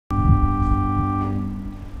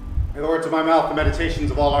words of my mouth, the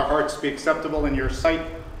meditations of all our hearts be acceptable in your sight,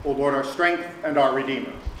 O Lord, our strength and our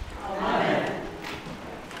Redeemer. Amen.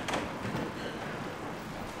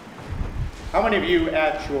 How many of you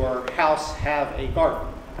at your house have a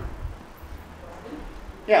garden?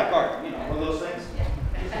 Yeah, garden, you know, one of those things.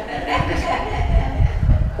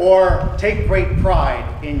 Or take great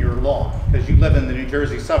pride in your lawn, because you live in the New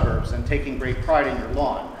Jersey suburbs, and taking great pride in your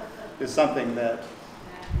lawn is something that,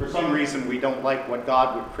 for some reason, we don't like what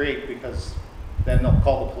God would create, because then they'll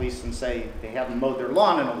call the police and say they haven't mowed their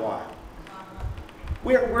lawn in a while.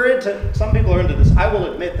 Some people are into this. I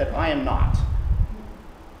will admit that I am not.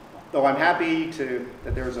 Though I'm happy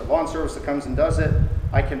that there's a lawn service that comes and does it.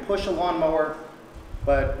 I can push a lawnmower,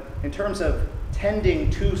 but in terms of tending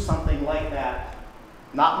to something like that,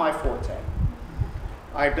 not my forte.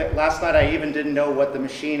 Last night I even didn't know what the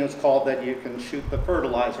machine is called that you can shoot the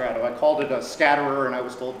fertilizer out of. I called it a scatterer, and I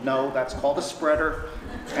was told, no, that's called a spreader.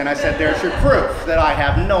 And I said, there's your proof that I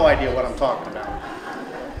have no idea what I'm talking about.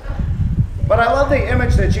 But I love the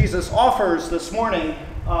image that Jesus offers this morning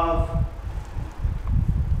of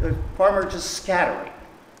the farmer just scattering.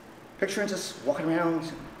 Picturing just walking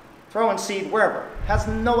around, throwing seed wherever. Has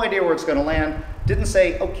no idea where it's going to land. Didn't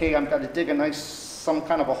say, okay, I've got to dig some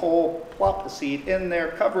kind of a hole, plop the seed in there,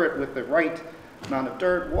 cover it with the right amount of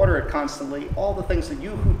dirt, water it constantly, all the things that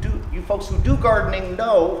you folks who do gardening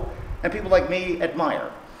know, and people like me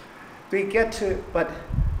admire. But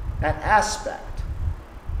that aspect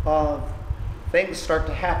of things start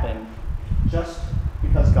to happen just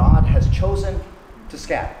because God has chosen to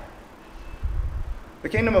scatter. The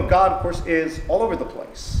kingdom of God, of course, is all over the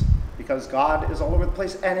place because God is all over the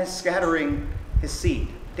place and is scattering his seed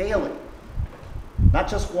daily. Not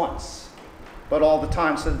just once, but all the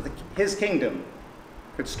time, so that his kingdom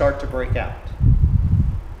could start to break out.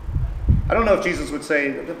 I don't know if Jesus would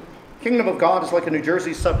say the kingdom of God is like a New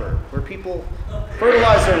Jersey suburb where people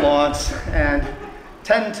fertilize their lawns and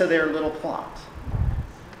tend to their little plot.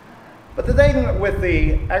 But the thing with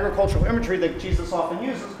the agricultural imagery that Jesus often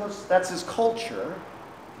uses, because that's his culture,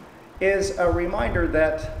 is a reminder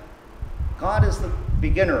that God is the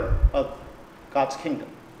beginner of God's kingdom.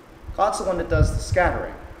 God's the one that does the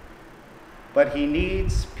scattering. But he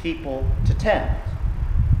needs people to tend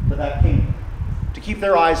to that kingdom, to keep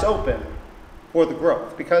their eyes open for the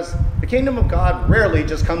growth. Because the kingdom of God rarely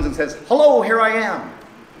just comes and says, hello, here I am.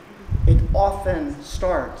 It often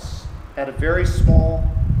starts at a very small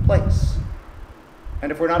place. And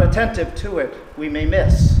if we're not attentive to it, we may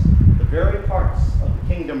miss the very parts of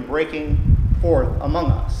the kingdom breaking forth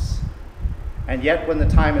among us. And yet, when the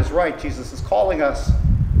time is right, Jesus is calling us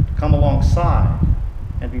to come alongside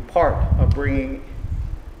and be part of bringing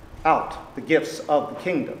out the gifts of the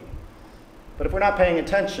kingdom. But if we're not paying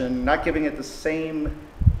attention, not giving it the same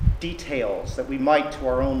details that we might to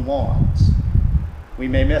our own lawns, we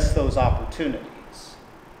may miss those opportunities.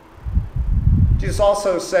 Jesus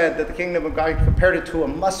also said that the kingdom of God compared it to a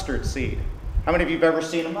mustard seed. How many of you have ever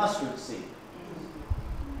seen a mustard seed?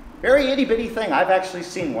 Very itty-bitty thing. I've actually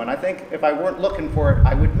seen one. I think if I weren't looking for it,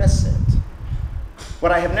 I would miss it.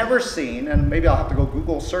 What I have never seen, and maybe I'll have to go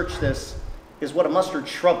Google search this, is what a mustard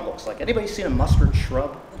shrub looks like. Anybody seen a mustard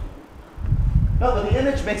shrub? No, but the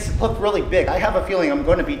image makes it look really big. I have a feeling I'm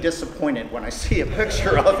going to be disappointed when I see a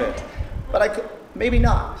picture of it. But maybe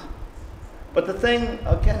not. But the thing,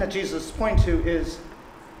 again, that Jesus is pointing to is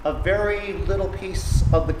a very little piece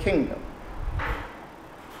of the kingdom.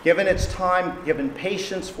 Given its time, given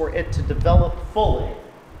patience for it to develop fully,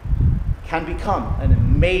 can become an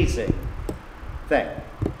amazing thing.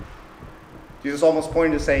 Jesus almost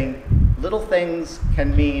pointed to saying, little things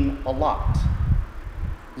can mean a lot.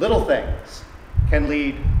 Little things can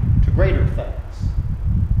lead to greater things.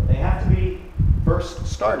 But they have to be first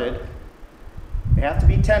started, they have to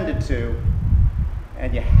be tended to,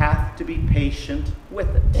 and you have to be patient with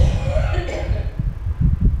it.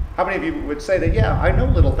 How many of you would say that, yeah, I know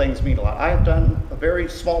little things mean a lot. I have done a very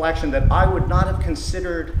small action that I would not have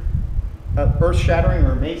considered earth-shattering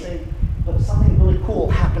or amazing, but something really cool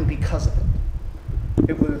happened because of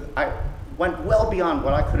it. I went well beyond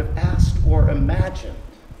what I could have asked or imagined.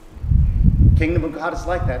 The kingdom of God is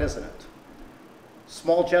like that, isn't it?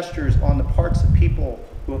 Small gestures on the parts of people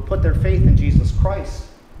who have put their faith in Jesus Christ,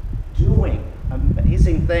 doing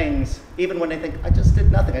amazing things, even when they think, I just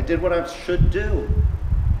did nothing. I did what I should do.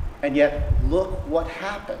 And yet, look what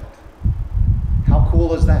happened. How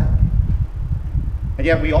cool is that? And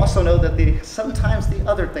yet, we also know that sometimes the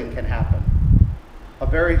other thing can happen. A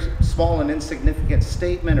very small and insignificant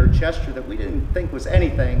statement or gesture that we didn't think was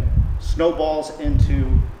anything snowballs into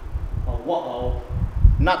a whoa,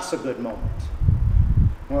 not so good moment.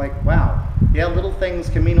 We're like, wow, Yeah, little things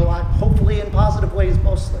can mean a lot, hopefully in positive ways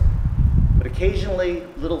mostly. But occasionally,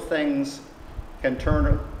 little things can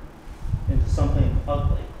turn into something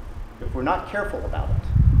ugly if we're not careful about it,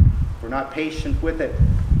 if we're not patient with it,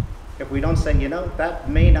 if we don't say, you know, that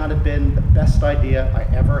may not have been the best idea I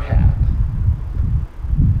ever had.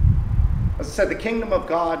 As I said, the kingdom of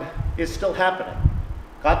God is still happening.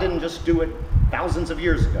 God didn't just do it thousands of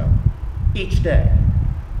years ago. Each day,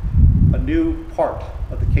 a new part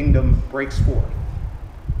of the kingdom breaks forth.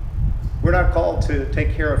 We're not called to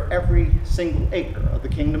take care of every single acre of the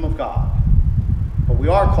kingdom of God, but we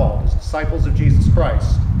are called as disciples of Jesus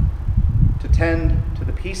Christ to tend to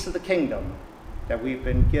the piece of the kingdom that we've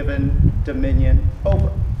been given dominion over.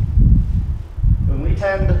 When we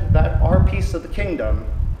tend that our piece of the kingdom,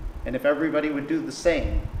 and if everybody would do the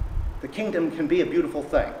same, the kingdom can be a beautiful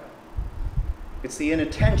thing. It's the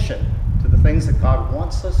inattention to the things that God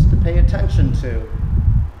wants us to pay attention to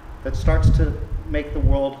that starts to make the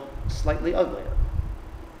world slightly uglier.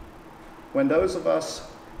 When those of us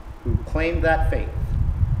who claim that faith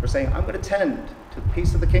are saying, I'm going to tend to the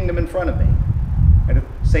piece of the kingdom in front of me, and if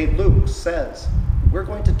St. Luke says, we're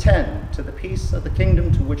going to tend to the piece of the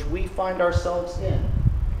kingdom to which we find ourselves in,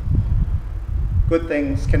 good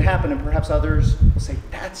things can happen, and perhaps others will say,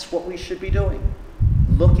 that's what we should be doing.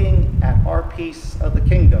 Looking at our piece of the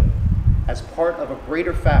kingdom as part of a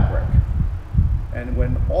greater fabric. And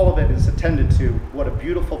when all of it is attended to, what a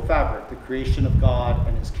beautiful fabric the creation of God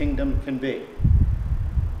and his kingdom can be.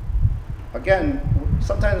 Again,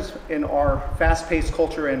 sometimes in our fast-paced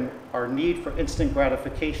culture and our need for instant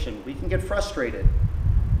gratification, we can get frustrated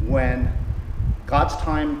when God's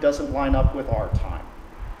time doesn't line up with our time.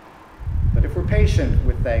 But if we're patient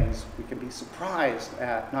with things, we can be surprised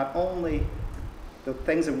at not only the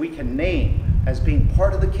things that we can name as being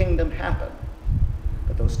part of the kingdom happen,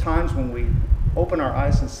 but those times when we open our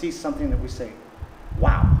eyes and see something that we say,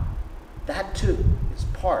 wow, that too is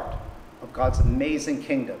part of God's amazing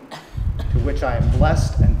kingdom, to which I am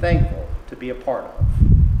blessed and thankful to be a part of.